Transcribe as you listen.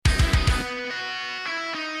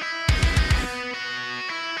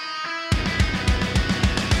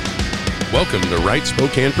Welcome to Right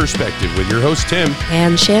Spokane Perspective with your host, Tim.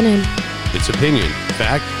 And Shannon. It's opinion,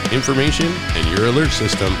 fact, information, and your alert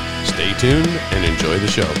system. Stay tuned and enjoy the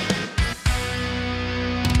show.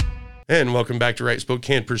 And welcome back to Right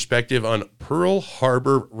Spokane Perspective on Pearl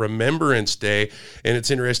Harbor Remembrance Day. And it's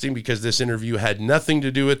interesting because this interview had nothing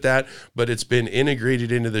to do with that, but it's been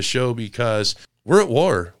integrated into the show because we're at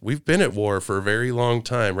war. We've been at war for a very long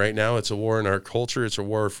time. Right now, it's a war in our culture. It's a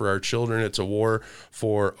war for our children. It's a war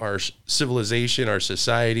for our civilization, our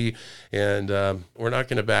society. And we're not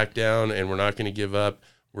going to back down, and we're not going to give up.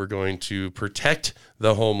 We're going to protect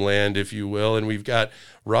the homeland, if you will. And we've got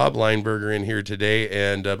Rob Linebarger in here today.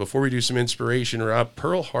 And before we do some inspiration, Rob,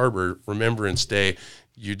 Pearl Harbor Remembrance Day,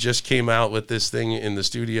 you just came out with this thing in the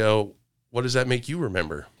studio. What does that make you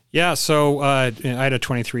remember? Yeah, so I had a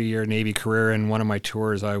 23-year Navy career, and one of my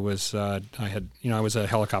tours, I was a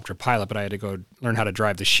helicopter pilot, but I had to go learn how to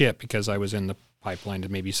drive the ship because I was in the pipeline to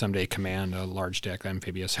maybe someday command a large deck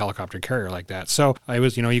amphibious helicopter carrier like that. So I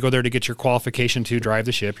was, you go there to get your qualification to drive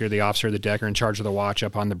the ship. You're the officer of the deck, you're in charge of the watch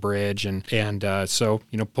up on the bridge, and so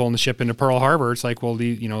pulling the ship into Pearl Harbor, it's like, well,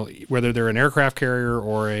 whether they're an aircraft carrier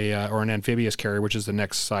or an amphibious carrier, which is the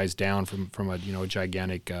next size down from a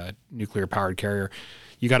gigantic nuclear powered carrier.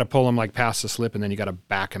 You got to pull them like past the slip, and then you got to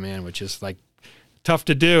back them in, which is like tough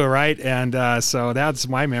to do, right? And so that's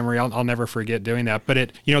my memory. I'll never forget doing that.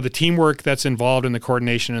 But the teamwork that's involved in the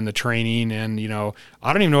coordination and the training, and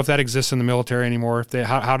I don't even know if that exists in the military anymore.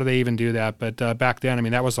 How do they even do that? But back then,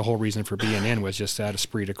 that was the whole reason for being in, was just that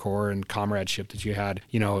esprit de corps and comradeship that you had.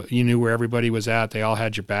 You knew where everybody was at. They all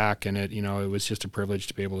had your back, and it was just a privilege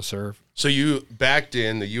to be able to serve. So you backed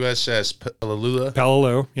in the USS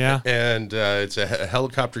Peleliu, yeah. And it's a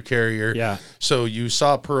helicopter carrier. Yeah. So you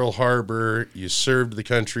saw Pearl Harbor, you served the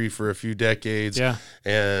country for a few decades. Yeah.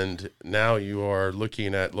 And now you are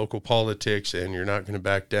looking at local politics, and you're not going to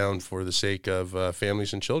back down for the sake of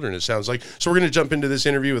families and children, it sounds like. So we're going to jump into this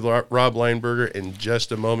interview with Rob Linebarger in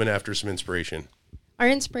just a moment after some inspiration. Our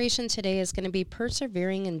inspiration today is going to be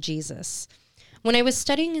persevering in Jesus. When I was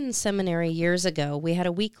studying in seminary years ago, we had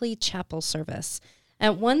a weekly chapel service.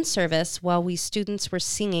 At one service, while we students were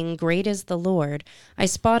singing "Great is the Lord," I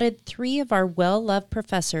spotted 3 of our well-loved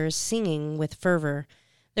professors singing with fervor.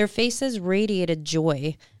 Their faces radiated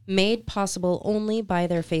joy, made possible only by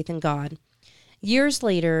their faith in God. Years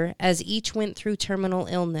later, as each went through terminal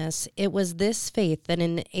illness, it was this faith that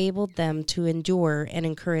enabled them to endure and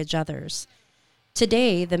encourage others.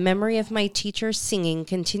 Today, the memory of my teacher's singing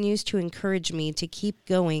continues to encourage me to keep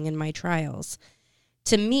going in my trials.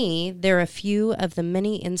 To me, there are a few of the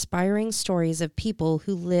many inspiring stories of people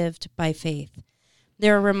who lived by faith.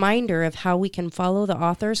 They're a reminder of how we can follow the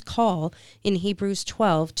author's call in Hebrews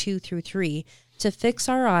 12:2-3, to fix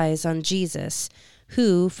our eyes on Jesus,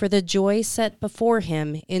 who, for the joy set before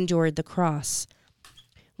him, endured the cross.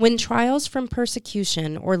 When trials from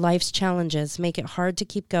persecution or life's challenges make it hard to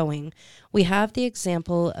keep going, we have the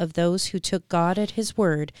example of those who took God at his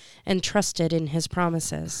word and trusted in his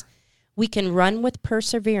promises. We can run with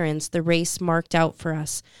perseverance the race marked out for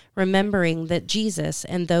us, remembering that Jesus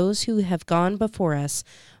and those who have gone before us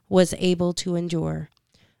was able to endure.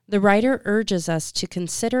 The writer urges us to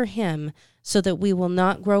consider him so that we will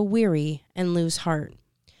not grow weary and lose heart.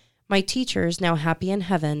 My teachers, now happy in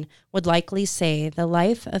heaven, would likely say the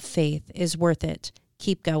life of faith is worth it.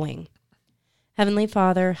 Keep going. Heavenly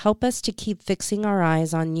Father, help us to keep fixing our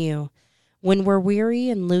eyes on you. When we're weary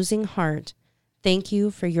and losing heart, thank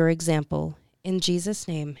you for your example. In Jesus'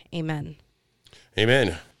 name, amen.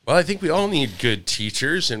 Amen. Well, I think we all need good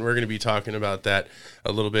teachers, and we're going to be talking about that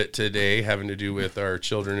a little bit today, having to do with our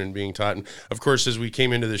children and being taught. And of course, as we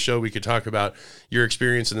came into the show, we could talk about your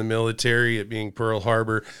experience in the military, it being Pearl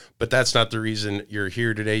Harbor, but that's not the reason you're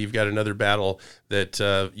here today. You've got another battle that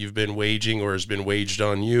you've been waging or has been waged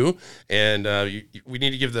on you, and we need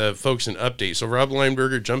to give the folks an update. So Rob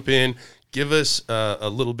Linebarger, jump in. Give us a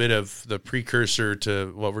little bit of the precursor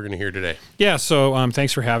to what we're going to hear today. Yeah, so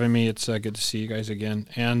thanks for having me. It's good to see you guys again.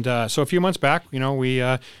 And so a few months back,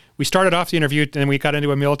 we started off the interview and we got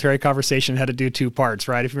into a military conversation, had to do 2 parts,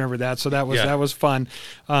 right? If you remember that. So that was fun.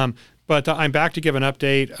 But I'm back to give an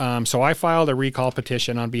update. So I filed a recall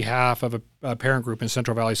petition on behalf of a parent group in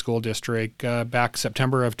Central Valley School District back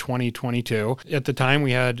September of 2022. At the time,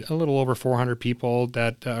 we had a little over 400 people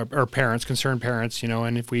that are parents, concerned parents,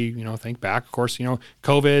 and if we, think back, of course,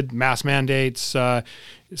 COVID, mask mandates,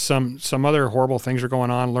 some other horrible things are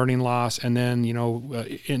going on, learning loss, and then,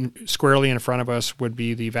 squarely in front of us would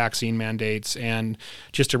be the vaccine mandates. And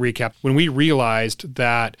just to recap, when we realized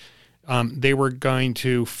that they were going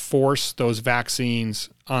to force those vaccines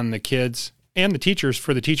on the kids and the teachers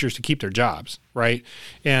to keep their jobs, right?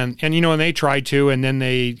 And they tried to, and then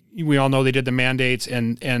we all know they did the mandates,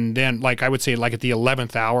 and then, like I would say, like at the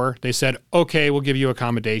 11th hour, they said, okay, we'll give you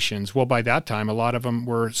accommodations. Well, by that time, a lot of them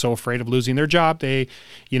were so afraid of losing their job, they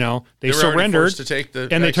surrendered to take the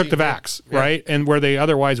and they took the vax, right? And where they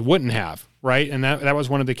otherwise wouldn't have. Right. And that was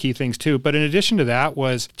one of the key things too. But in addition to that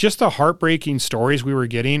was just the heartbreaking stories we were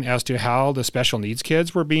getting as to how the special needs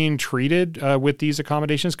kids were being treated with these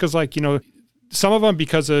accommodations. Because some of them,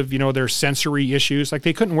 because of, their sensory issues, like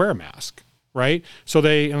they couldn't wear a mask. Right. So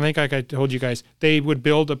I think like I told you guys, they would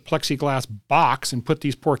build a plexiglass box and put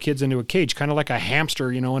these poor kids into a cage, kind of like a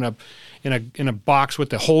hamster, in a box with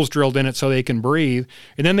the holes drilled in it so they can breathe.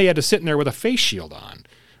 And then they had to sit in there with a face shield on.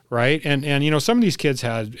 Right. And some of these kids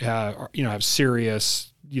have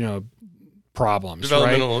serious, problems.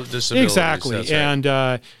 Developmental disabilities. Exactly. Right.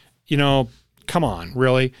 And, come on,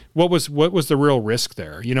 really? What was the real risk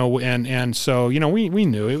there? And so, we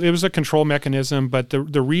knew it was a control mechanism, but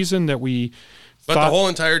the reason that we But the whole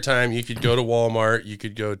entire time, you could go to Walmart, you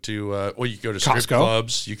could go to, you could go to strip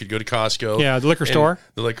clubs, you could go to Costco. Yeah, the liquor store.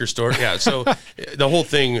 The liquor store, yeah. So the whole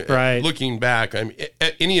thing, right. Looking back, I mean,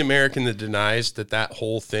 any American that denies that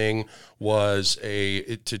whole thing was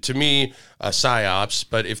to me, a psyops,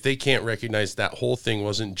 but if they can't recognize that whole thing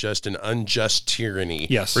wasn't just an unjust tyranny,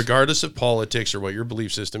 yes, regardless of politics or what your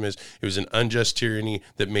belief system is, it was an unjust tyranny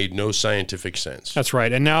that made no scientific sense. That's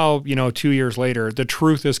right. And now, 2 years later, the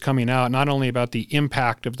truth is coming out, not only about the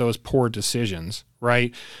impact of those poor decisions,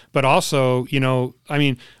 right? But also,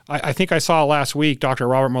 I think I saw last week, Dr.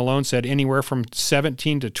 Robert Malone said anywhere from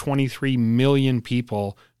 17 to 23 million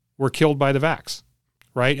people were killed by the vax,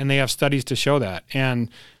 right? And they have studies to show that. And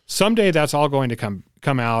someday that's all going to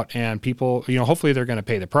come out, and people, hopefully they're going to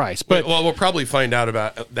pay the price. But we'll probably find out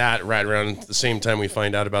about that right around the same time we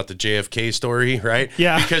find out about the JFK story, right?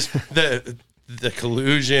 Yeah. Because the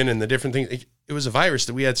collusion and the different things, it was a virus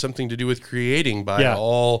that we had something to do with creating by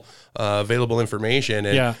all available information.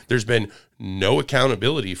 And there's been no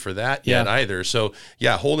accountability for that yet either. So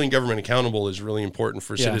holding government accountable is really important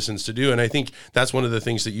for citizens to do. And I think that's one of the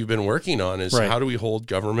things that you've been working on is how do we hold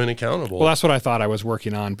government accountable? Well, that's what I thought I was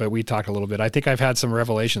working on, but we talked a little bit. I think I've had some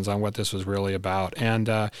revelations on what this was really about. And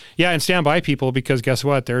and stand by, people, because guess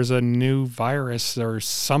what? There's a new virus or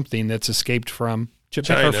something that's escaped from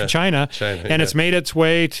China, and it's made its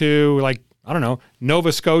way to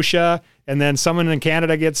Nova Scotia, and then someone in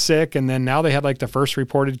Canada gets sick, and then now they had the first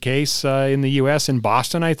reported case in the U.S. in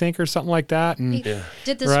Boston, I think, or something like that. And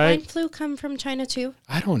did the swine flu come from China too?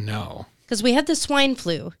 I don't know. Because we had the swine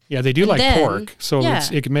flu. Yeah, they do pork, so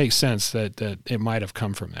it makes sense that it might have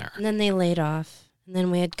come from there. And then they laid off, and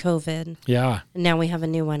then we had COVID. Yeah. And now we have a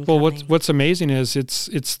new one coming. Well, what's amazing is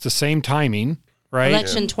it's the same timing. Right.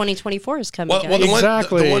 Election 2024 is coming. Well,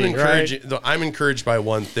 exactly. The one encouraging, I'm encouraged by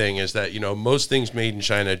one thing is that most things made in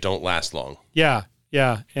China don't last long. Yeah,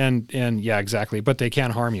 and exactly. But they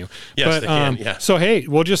can harm you. Yes, they can. Yeah. So hey,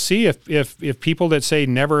 we'll just see if people that say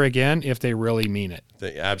never again, if they really mean it.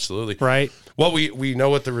 Absolutely. Right. Well, we know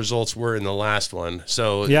what the results were in the last one,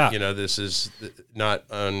 so this is not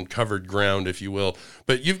uncovered ground, if you will.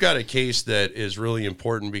 But you've got a case that is really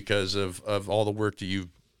important because of all the work that you've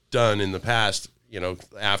done in the past.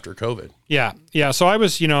 After COVID. Yeah. So I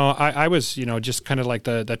was, I was, just kind of like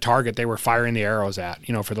the target they were firing the arrows at,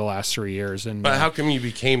 for the last 3 years. And but how come you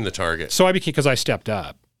became the target? So I became, because I stepped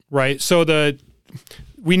up, right? So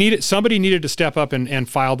somebody needed to step up and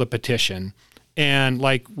file the petition. And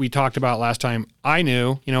like we talked about last time, I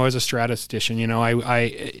knew, as a statistician,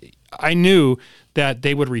 I knew that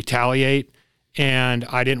they would retaliate, and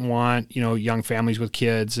I didn't want, young families with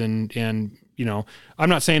kids and I'm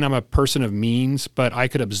not saying I'm a person of means, but I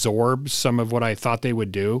could absorb some of what I thought they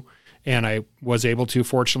would do. And I was able to,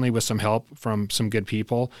 fortunately, with some help from some good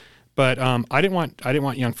people. But I didn't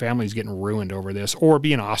want young families getting ruined over this or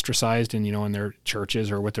being ostracized in their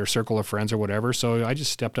churches or with their circle of friends or whatever. So I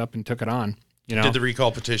just stepped up and took it on. Did the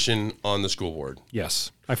recall petition on the school board?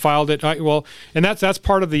 Yes, I filed it. And that's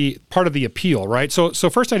part of the appeal, right? So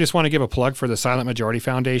first, I just want to give a plug for the Silent Majority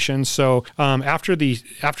Foundation. So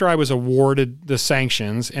after I was awarded the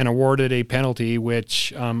sanctions and awarded a penalty,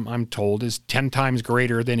 which I'm told is 10 times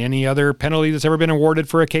greater than any other penalty that's ever been awarded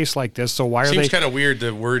for a case like this. So why are they? Seems kind of weird,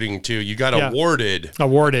 the wording too. You got awarded.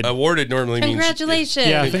 Awarded normally means congratulations.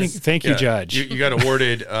 Yeah, thank you, Judge. You got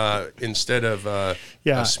awarded instead of a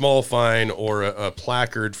small fine or a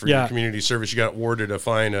placard for your community service. You got awarded a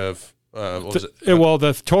fine of What was it? Well,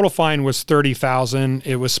 the total fine was $30,000.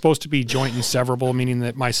 It was supposed to be joint and severable, meaning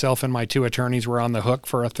that myself and my two attorneys were on the hook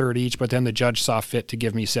for a third each. But then the judge saw fit to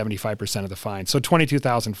give me 75% of the fine. So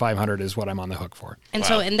 $22,500 is what I'm on the hook for. And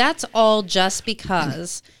and that's all just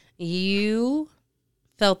because you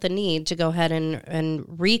felt the need to go ahead and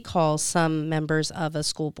recall some members of a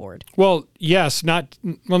school board. Well, yes, not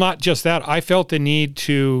just that. I felt the need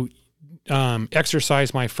to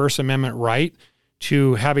exercise my First Amendment right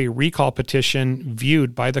to have a recall petition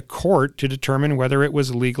viewed by the court to determine whether it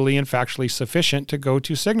was legally and factually sufficient to go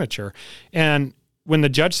to signature. And when the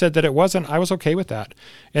judge said that it wasn't, I was okay with that.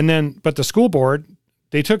 And then, but the school board,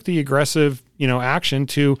 they took the aggressive, action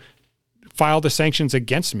to file the sanctions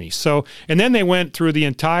against me. So, and then they went through the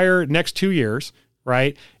entire next 2 years,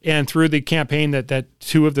 right? And through the campaign that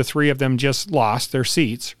two of the three of them just lost their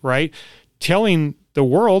seats, right? Telling the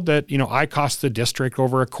world that, I cost the district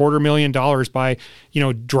over $250,000 by,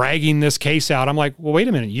 dragging this case out. I'm like, well, wait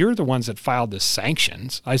a minute. You're the ones that filed the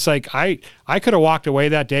sanctions. I was like, I could have walked away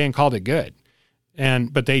that day and called it good.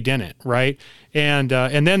 But they didn't. Right. And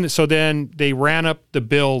then they ran up the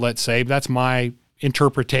bill, let's say. That's my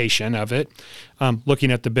interpretation of it,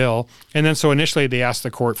 looking at the bill. And then so initially they asked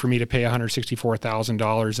the court for me to pay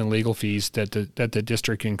 $164,000 in legal fees that the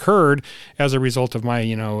district incurred as a result of my,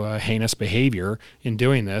 heinous behavior in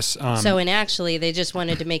doing this. Actually, they just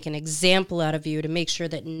wanted to make an example out of you to make sure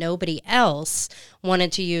that nobody else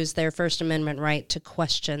wanted to use their First Amendment right to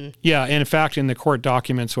question. Yeah. And in fact, in the court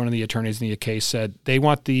documents, one of the attorneys in the case said they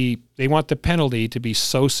want the penalty to be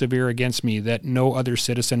so severe against me that no other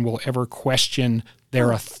citizen will ever question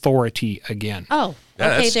their authority again. Oh,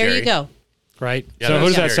 okay, there you go. Right? Yeah, so who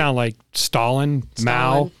does that scary. sound like? Stalin?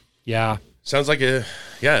 Mao? Yeah. Sounds like a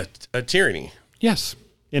tyranny. Yes,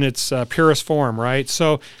 in its purest form, right?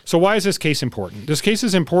 So why is this case important? This case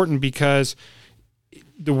is important because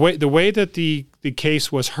the way that the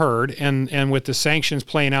case was heard and with the sanctions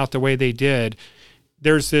playing out the way they did,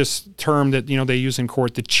 there's this term that, they use in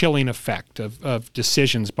court, the chilling effect of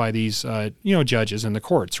decisions by these, judges in the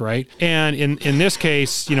courts, right? And in this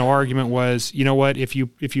case, our argument was, what, if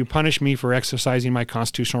you punish me for exercising my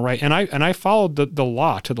constitutional right, and I followed the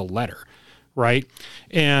law to the letter, right?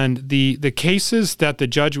 And the cases that the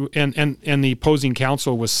judge and the opposing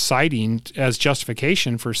counsel was citing as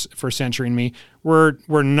justification for censuring me were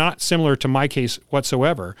not similar to my case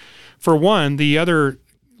whatsoever. For one, the other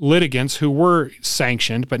litigants who were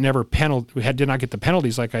sanctioned but never did not get the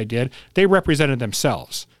penalties like I did, they represented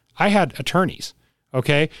themselves. I had attorneys,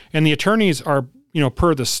 okay? And the attorneys are,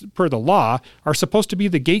 per the law, are supposed to be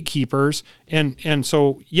the gatekeepers. And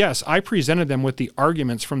so, yes, I presented them with the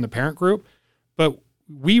arguments from the parent group, but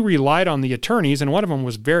we relied on the attorneys, and one of them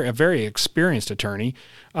was a very experienced attorney,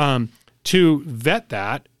 to vet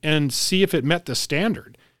that and see if it met the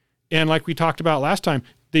standard. And like we talked about last time,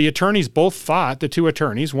 the attorneys both thought, the two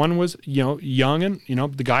attorneys, one was, young and,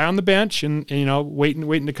 the guy on the bench and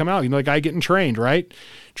waiting to come out, the guy getting trained, right?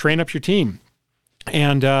 Train up your team.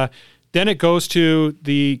 And then it goes to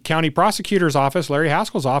the county prosecutor's office, Larry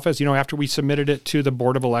Haskell's office, after we submitted it to the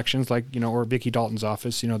Board of Elections, or Vicki Dalton's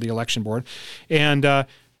office, the election board. And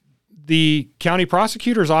the county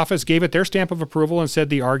prosecutor's office gave it their stamp of approval and said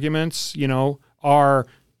the arguments, are...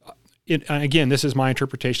 again, this is my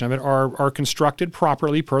interpretation of it, are constructed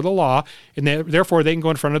properly per the law, and therefore they can go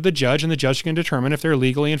in front of the judge, and the judge can determine if they're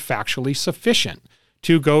legally and factually sufficient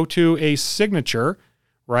to go to a signature,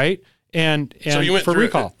 right? And so you went for through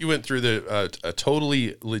recall. You went through a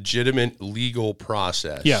totally legitimate legal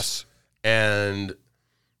process. Yes. And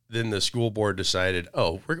then the school board decided,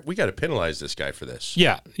 we got to penalize this guy for this.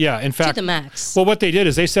 Yeah. In fact, to the max. Well, what they did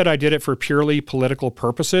is they said I did it for purely political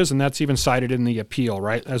purposes, and that's even cited in the appeal,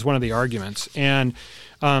 right, as one of the arguments. And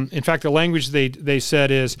in fact, the language they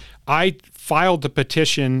said is, I filed the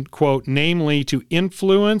petition, quote, namely to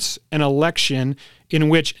influence an election in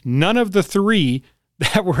which none of the three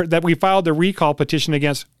that we filed the recall petition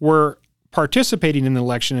against were participating in the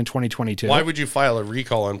election in 2022. Why would you file a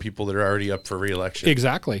recall on people that are already up for re-election?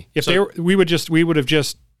 Exactly. If we would have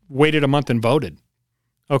just waited a month and voted.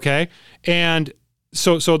 Okay. And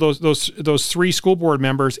so those three school board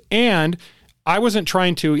members, and I wasn't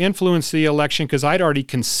trying to influence the election because I'd already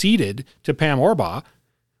conceded to Pam Orbaugh,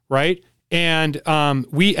 right? And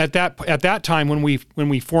we at that time when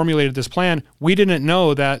we formulated this plan, we didn't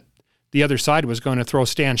know that the other side was going to throw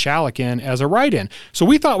Stan Shalik in as a write-in. So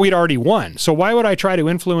we thought we'd already won. So why would I try to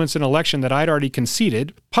influence an election that I'd already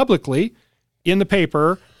conceded publicly in the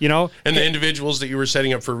paper, And the individuals that you were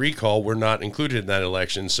setting up for recall were not included in that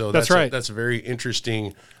election. So that's right. That's a very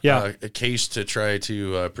interesting a case to try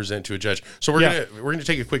to present to a judge. So we're gonna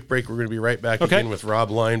take a quick break. We're gonna be right back again with Rob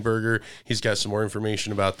Linebarger. He's got some more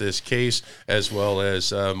information about this case as well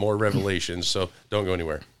as more revelations. So don't go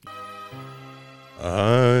anywhere.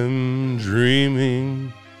 I'm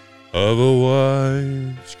dreaming of a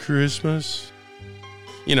white Christmas.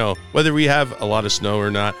 Whether we have a lot of snow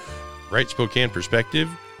or not, Right Spokane Perspective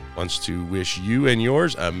wants to wish you and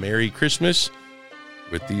yours a Merry Christmas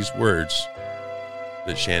with these words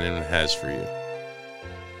that Shannon has for you.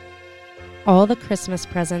 All the Christmas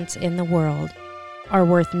presents in the world are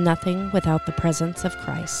worth nothing without the presence of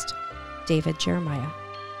Christ. David Jeremiah.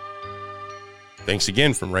 Thanks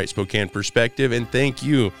again from Right Spokane Perspective, and thank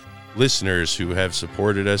you, listeners who have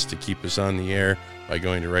supported us to keep us on the air by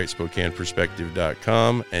going to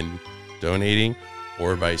rightspokaneperspective.com and donating,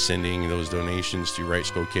 or by sending those donations to Right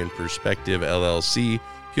Spokane Perspective, LLC,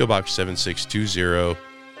 P.O. Box 7620,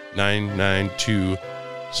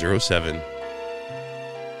 99207.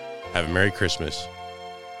 Have a Merry Christmas.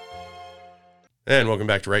 And welcome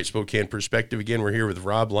back to Right Spokane Perspective. Again, we're here with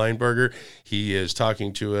Rob Linebarger. He is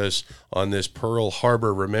talking to us on this Pearl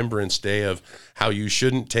Harbor Remembrance Day of how you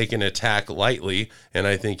shouldn't take an attack lightly. And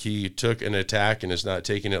I think he took an attack and is not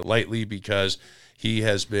taking it lightly because he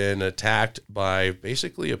has been attacked by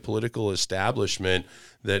basically a political establishment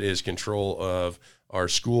that is control of our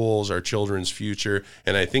schools, our children's future.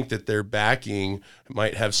 And I think that their backing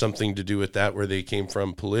might have something to do with that, where they came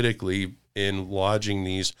from politically in lodging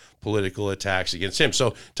these political attacks against him.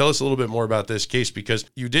 So tell us a little bit more about this case, because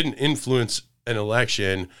you didn't influence an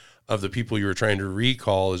election of the people you were trying to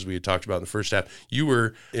recall, as we had talked about in the first half. You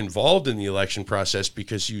were involved in the election process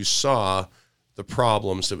because you saw the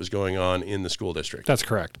problems that was going on in the school district. That's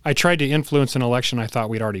correct. I tried to influence an election I thought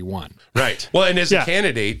we'd already won. Right. Well, and as a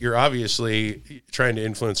candidate, you're obviously trying to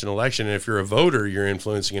influence an election. And if you're a voter, you're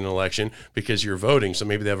influencing an election because you're voting. So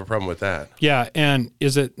maybe they have a problem with that. Yeah. And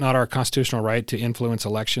is it not our constitutional right to influence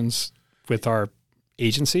elections with our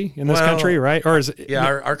agency in this country, right? Or is it?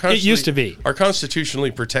 Yeah, it used to be. Our constitutionally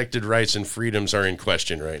protected rights and freedoms are in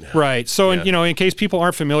question right now. Right. So, in case people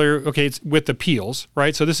aren't familiar, it's with appeals,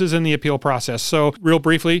 right? So this is in the appeal process. So real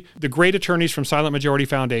briefly, the great attorneys from Silent Majority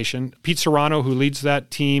Foundation, Pete Serrano, who leads that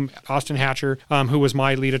team, Austin Hatcher, who was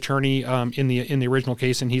my lead attorney in the original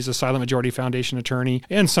case, and he's a Silent Majority Foundation attorney,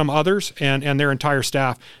 and some others, and their entire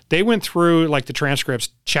staff. They went through the transcripts,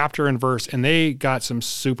 chapter and verse, and they got some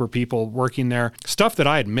super people working there. Stuff that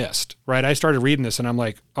I had missed, right? I started reading this and I'm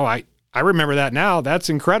like, oh, I remember that now. That's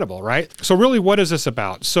incredible, right? So really, what is this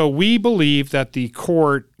about? So we believe that the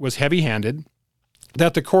court was heavy-handed,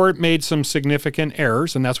 that the court made some significant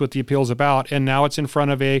errors, and that's what the appeal is about. And now it's in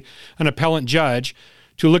front of an appellant judge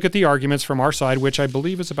to look at the arguments from our side, which I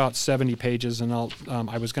believe is about 70 pages. And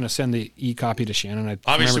I was going to send the e-copy to Shannon.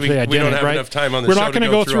 Obviously, we don't have enough time on the show. We're not going to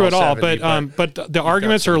go through it all, 70, but the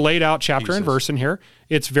arguments are laid out chapter and verse in here.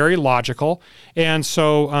 It's very logical. And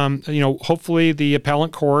so, hopefully the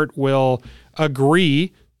appellant court will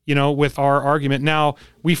agree, with our argument. Now,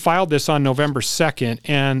 we filed this on November 2nd,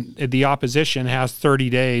 and the opposition has 30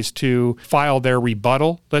 days to file their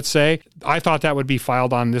rebuttal, let's say. I thought that would be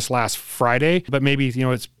filed on this last Friday, but maybe,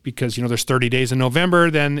 it's because, there's 30 days in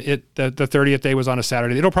November, then the 30th day was on a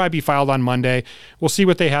Saturday. It'll probably be filed on Monday. We'll see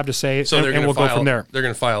what they have to say, and we'll go from there. They're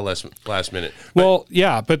going to file last minute. Well,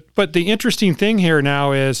 yeah, but the interesting thing here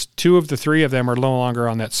now is 2 of the 3 of them are no longer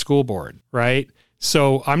on that school board, right?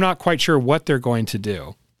 So I'm not quite sure what they're going to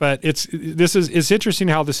do. But it's interesting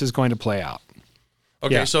how this is going to play out.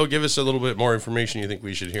 Okay, so give us a little bit more information you think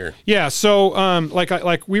we should hear. Yeah, so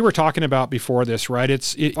like we were talking about before this, right?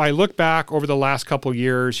 I look back over the last couple of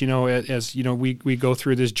years, as we go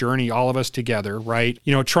through this journey, all of us together, right?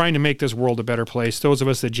 Trying to make this world a better place. Those of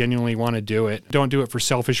us that genuinely want to do it, don't do it for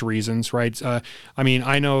selfish reasons, right?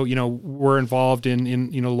 I know, we're involved in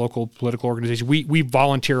local political organizations. We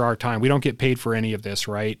volunteer our time. We don't get paid for any of this,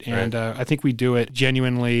 right? And I think we do it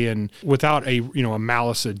genuinely and without a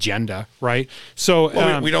malice agenda, right? So.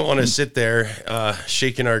 Well, we don't want to sit there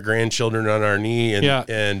shaking our grandchildren on our knee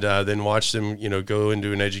and then watch them, go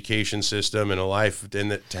into an education system and a life,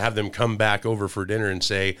 and to have them come back over for dinner and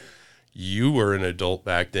say, you were an adult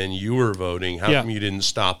back then, you were voting. How come you didn't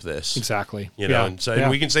stop this? Exactly. And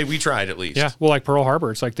we can say we tried at least. Yeah. Well, like Pearl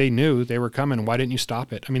Harbor, it's like they knew they were coming. Why didn't you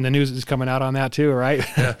stop it? I mean, the news is coming out on that too, right?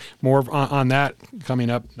 Yeah. More on that coming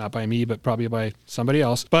up, not by me, but probably by somebody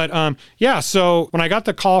else. But so when I got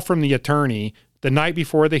the call from the attorney the night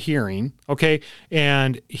before the hearing, okay?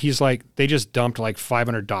 And he's like, they just dumped like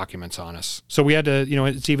 500 documents on us. So we had to,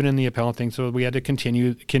 it's even in the appellant thing, so we had to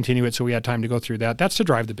continue it, so we had time to go through that. That's to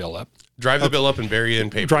drive the bill up. Drive the bill up and bury it in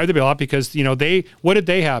paper. Drive the bill up because, what did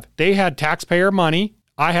they have? They had taxpayer money.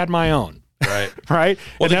 I had my own. Right. Right.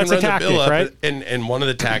 Well, and that's a tactic, right? And one of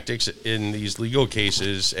the tactics in these legal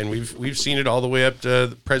cases, and we've seen it all the way up to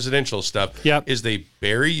the presidential stuff, is they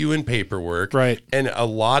bury you in paperwork. Right. And a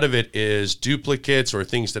lot of it is duplicates or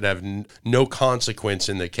things that have no consequence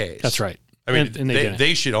in the case. That's right. I mean, and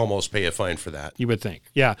they should almost pay a fine for that. You would think.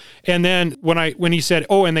 Yeah. And then when he said,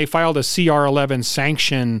 and they filed a CR-11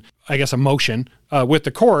 sanction, I guess a motion with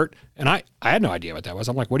the court, and I had no idea what that was.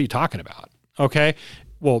 I'm like, what are you talking about? Okay.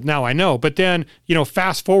 Well, now I know. But then,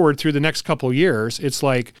 fast forward through the next couple of years, it's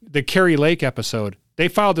like the Carrie Lake episode. They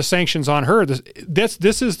filed the sanctions on her. This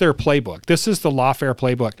is their playbook. This is the lawfare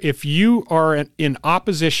playbook. If you are in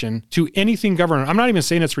opposition to anything government, I'm not even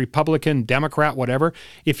saying it's Republican, Democrat, whatever.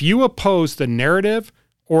 If you oppose the narrative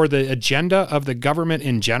or the agenda of the government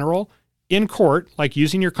in general in court, like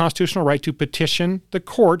using your constitutional right to petition the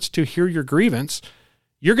courts to hear your grievance,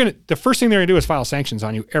 the first thing they're going to do is file sanctions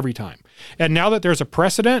on you every time. And now that there's a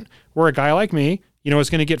precedent where a guy like me, is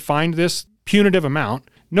going to get fined this punitive amount,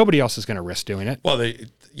 nobody else is going to risk doing it. Well,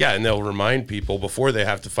 and they'll remind people before they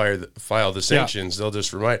have to file the sanctions. They'll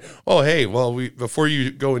just remind, hey, well, before you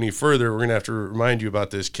go any further, we're going to have to remind you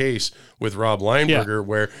about this case with Rob Linebarger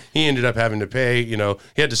where he ended up having to pay, he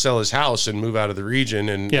had to sell his house and move out of the region.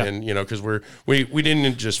 And because we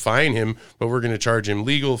didn't just fine him, but we're going to charge him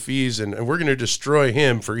legal fees and we're going to destroy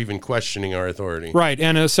him for even questioning our authority. Right.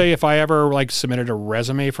 And say if I ever submitted a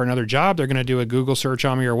resume for another job, they're going to do a Google search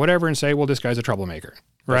on me or whatever and say, well, this guy's a troublemaker.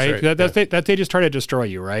 Right. That they just try to destroy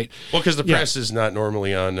you, right? Well, because the press is not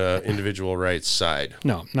normally on individual rights side.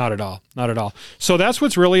 No, not at all. Not at all. So that's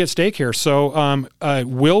what's really at stake here. So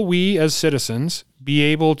will we as citizens be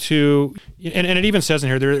able to, and it even says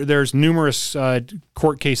in here, there's numerous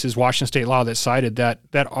court cases, Washington state law that cited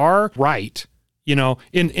that our right,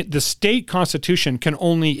 in the state constitution can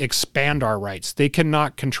only expand our rights. They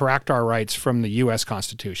cannot contract our rights from the U.S.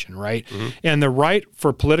 Constitution, right? Mm-hmm. And the right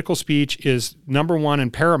for political speech is number one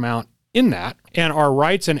and paramount in that. And our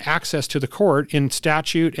rights and access to the court in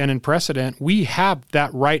statute and in precedent, we have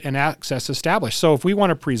that right and access established. So if we want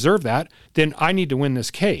to preserve that, then I need to win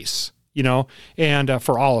this case. And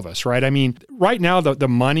for all of us, right? I mean, right now, the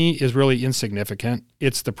money is really insignificant.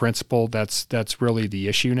 It's the principle that's really the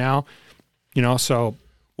issue now.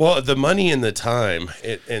 Well, the money and the time,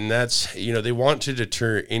 and that's, they want to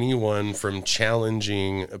deter anyone from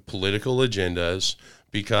challenging political agendas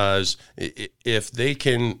because if they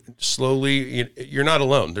can slowly, you're not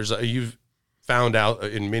alone. You've found out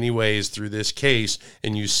in many ways through this case,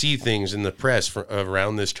 and you see things in the press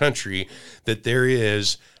around this country that there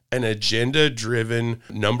is an agenda-driven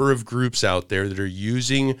number of groups out there that are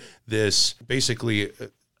using this basically.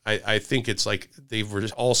 I think it's like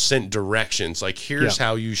they've all sent directions. Like, here's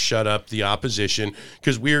how you shut up the opposition,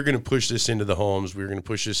 because we are going to push this into the homes. We're going to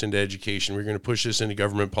push this into education. We're going to push this into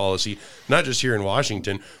government policy, not just here in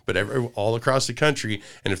Washington, but all across the country.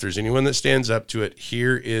 And if there's anyone that stands up to it,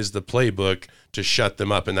 here is the playbook to shut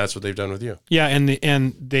them up. And that's what they've done with you. Yeah,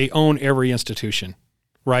 and they own every institution,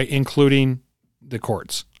 right, including the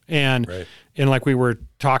courts. And like we were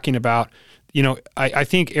talking about, I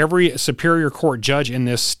think every Superior Court judge in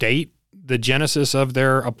this state, the genesis of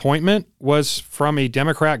their appointment was from a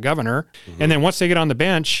Democrat governor. Mm-hmm. And then once they get on the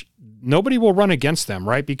bench, nobody will run against them,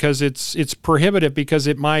 right? Because it's prohibitive, because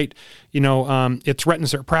it might, it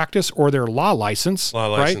threatens their practice or their law license.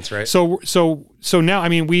 Right? So now, I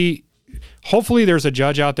mean, hopefully there's a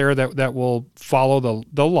judge out there that will follow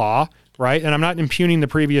the law. Right. And I'm not impugning the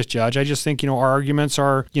previous judge. I just think, our arguments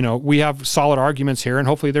are, we have solid arguments here, and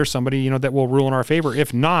hopefully there's somebody, that will rule in our favor.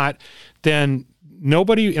 If not, then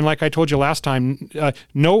nobody, and like I told you last time,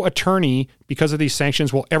 no attorney, because of these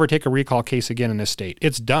sanctions, will ever take a recall case again in this state.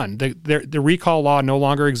 It's done. The recall law no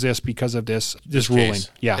longer exists because of this ruling.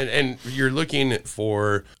 Case. Yeah. And you're looking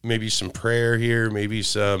for maybe some prayer here, maybe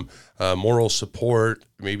some moral support,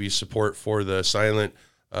 maybe support for the Silent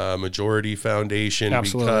Majority Foundation.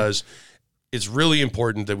 Absolutely. Because it's really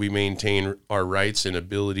important that we maintain our rights and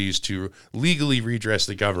abilities to legally redress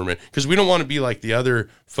the government, because we don't want to be like the other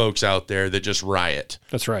folks out there that just riot.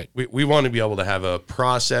 That's right. We want to be able to have a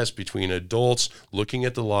process between adults looking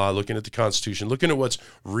at the law, looking at the Constitution, looking at what's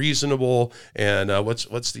reasonable, and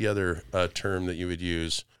what's the other term that you would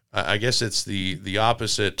use? I guess it's the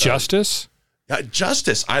opposite. Justice?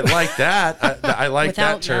 Justice. I like that. I like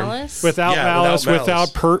Without that term. malice? Without malice,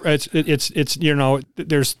 without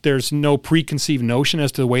it's there's no preconceived notion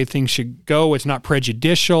as to the way things should go. It's not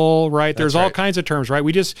prejudicial, right? There's all kinds of terms, right?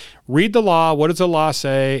 We just read the law. What does the law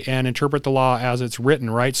say, and interpret the law as it's written,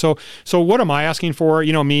 right? So what am I asking for?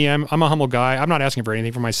 Me, I'm a humble guy. I'm not asking for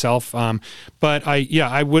anything for myself. But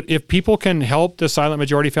I would, if people can help the Silent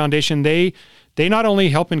Majority Foundation, they not only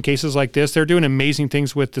help in cases like this, they're doing amazing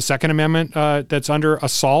things with the Second Amendment that's under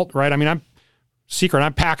assault, right? I mean,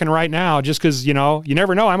 I'm packing right now just because, you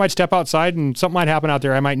never know. I might step outside and something might happen out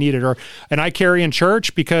there. I might need it. And I carry in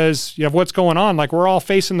church because of what's going on. Like, we're all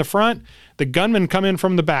facing the front. The gunmen come in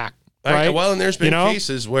from the back. Right. Well, and there's been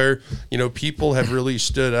cases where, people have really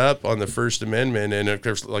stood up on the First Amendment. And of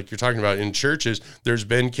course, like you're talking about in churches, there's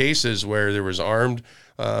been cases where there was armed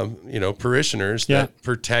parishioners that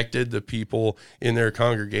protected the people in their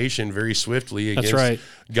congregation very swiftly against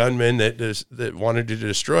gunmen that wanted to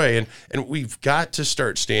destroy. And we've got to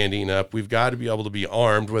start standing up. We've got to be able to be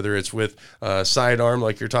armed, whether it's with sidearm,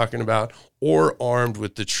 like you're talking about, or armed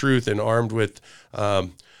with the truth and armed with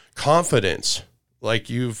confidence,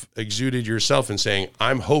 like you've exuded yourself in saying,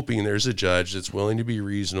 I'm hoping there's a judge that's willing to be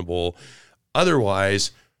reasonable.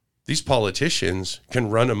 Otherwise, these politicians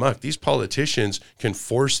can run amok. These politicians can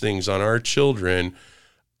force things on our children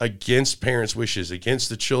against parents' wishes, against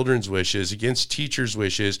the children's wishes, against teachers'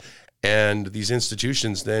 wishes. And these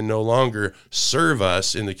institutions then no longer serve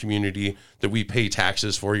us in the community that we pay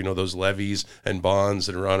taxes for, those levies and bonds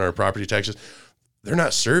that are on our property taxes. They're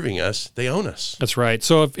not serving us. They own us. That's right.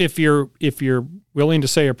 So if you're willing to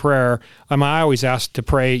say a prayer, I always ask to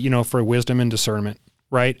pray, for wisdom and discernment,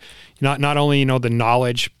 right? Not only, the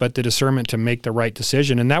knowledge, but the discernment to make the right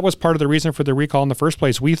decision. And that was part of the reason for the recall in the first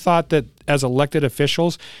place. We thought that as elected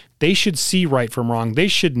officials, they should see right from wrong. They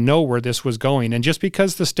should know where this was going. And just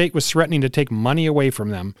because the state was threatening to take money away from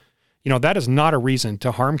them, that is not a reason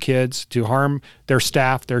to harm kids, to harm their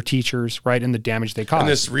staff, their teachers, right, and the damage they cause. And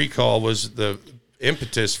this recall was the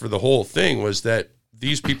impetus for the whole thing, was that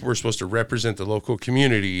these people were supposed to represent the local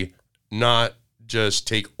community, not just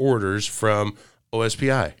take orders from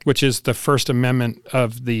OSPI. Which is the First Amendment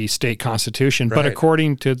of the state constitution. Right. But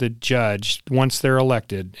according to the judge, once they're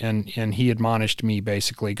elected, and he admonished me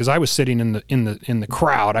basically, because I was sitting in the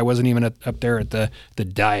crowd. I wasn't even up there at the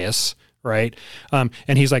dais, right? And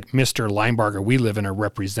he's like, Mr. Linebarger, we live in a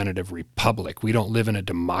representative republic. We don't live in a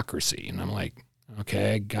democracy. And I'm like,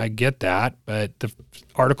 okay, I get that, but the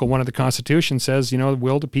Article 1 of the Constitution says,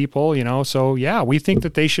 will the people, so yeah, we think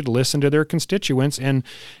that they should listen to their constituents and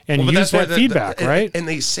use that feedback, right? And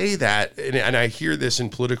they say that, and I hear this in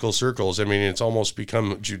political circles. I mean, it's almost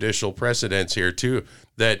become judicial precedence here too,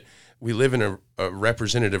 that we live in a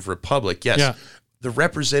representative republic. Yes. Yeah. The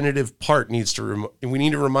representative part needs to, we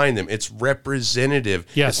need to remind them it's representative.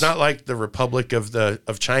 Yes. It's not like the Republic of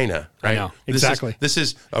China, right? I know. Exactly. This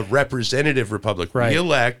is a representative republic. Right. We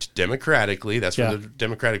elect democratically. That's where the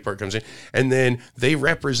democratic part comes in. And then they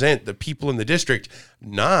represent the people in the district,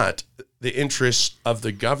 not the interests of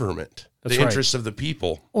the government, interests of the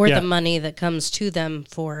people. Or the money that comes to them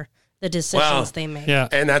for the decisions they make. Yeah.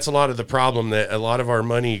 And that's a lot of the problem, that a lot of our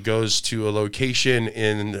money goes to a location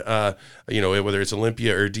in, whether it's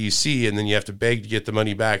Olympia or DC, and then you have to beg to get the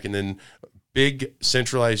money back. And then big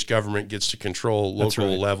centralized government gets to control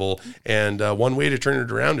local level. And one way to turn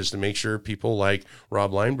it around is to make sure people like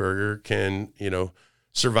Rob Linebarger can,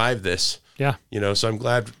 survive this. Yeah. So I'm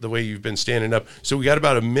glad the way you've been standing up. So we got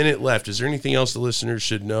about a minute left. Is there anything else the listeners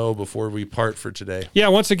should know before we part for today? Yeah.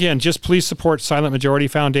 Once again, just please support Silent Majority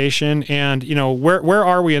Foundation. And, where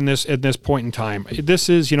are we in this, at this point in time? This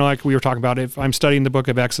is, like we were talking about, if I'm studying the book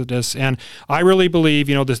of Exodus, and I really believe,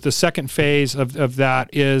 the second phase of that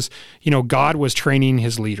is, God was training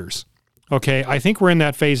his leaders. Okay, I think we're in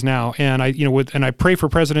that phase now, and I pray for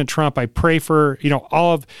President Trump. I pray for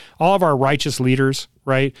all of our righteous leaders,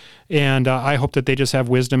 right? And I hope that they just have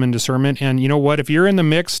wisdom and discernment. And you know what? If you're in the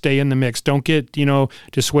mix, stay in the mix. Don't get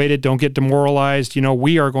dissuaded. Don't get demoralized.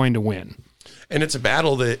 We are going to win. And it's a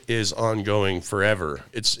battle that is ongoing forever.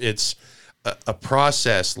 It's a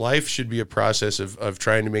process. Life should be a process of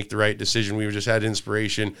trying to make the right decision. We just had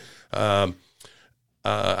inspiration.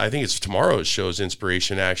 I think it's tomorrow's show's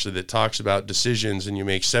inspiration, actually, that talks about decisions, and you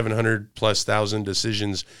make 700,000+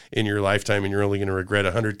 decisions in your lifetime, and you're only going to regret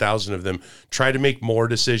 100,000 of them. Try to make more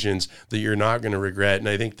decisions that you're not going to regret. And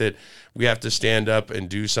I think that we have to stand up and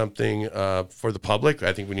do something for the public.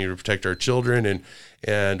 I think we need to protect our children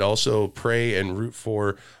and also pray and root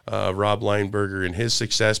for Rob Linebarger and his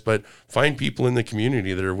success, but find people in the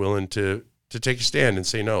community that are willing to take a stand and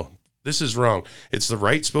say, no, This is wrong. It's the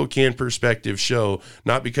Right Spokane Perspective show,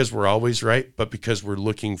 not because we're always right, but because we're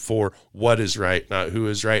looking for what is right, not who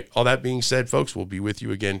is right. All that being said, folks, we'll be with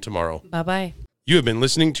you again tomorrow. Bye-bye. You have been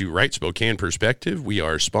listening to Right Spokane Perspective. We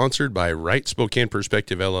are sponsored by Right Spokane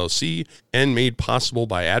Perspective LLC and made possible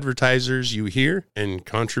by advertisers you hear and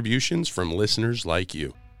contributions from listeners like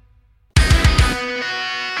you.